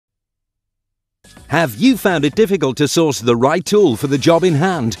Have you found it difficult to source the right tool for the job in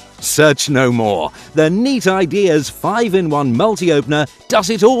hand? Search no more. The Neat Ideas 5-in-1 multi-opener does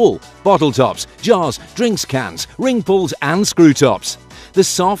it all. Bottle tops, jars, drinks cans, ring pulls and screw tops. The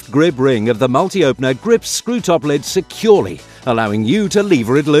soft grip ring of the multi-opener grips screw top lids securely, allowing you to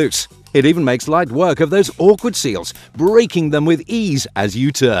lever it loose. It even makes light work of those awkward seals, breaking them with ease as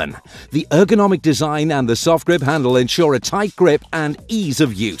you turn. The ergonomic design and the soft grip handle ensure a tight grip and ease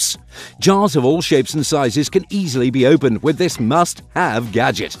of use. Jars of all shapes and sizes can easily be opened with this must-have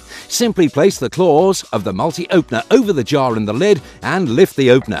gadget. Simply place the claws of the multi-opener over the jar and the lid and lift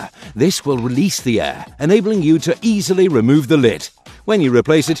the opener. This will release the air, enabling you to easily remove the lid. When you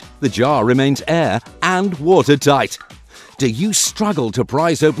replace it, the jar remains air and watertight. Do you struggle to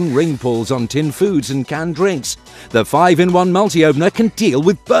prise open ring pulls on tin foods and canned drinks? The 5-in-1 multi-opener can deal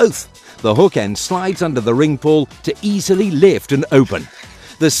with both. The hook end slides under the ring pull to easily lift and open.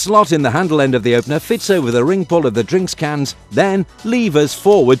 The slot in the handle end of the opener fits over the ring pull of the drinks cans, then levers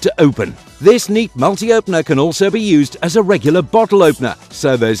forward to open. This neat multi-opener can also be used as a regular bottle opener,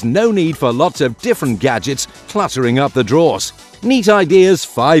 so there's no need for lots of different gadgets cluttering up the drawers. Neat Ideas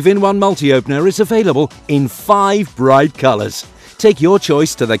 5-in-1 multi-opener is available in 5 bright colors. Take your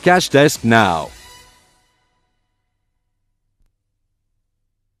choice to the cash desk now.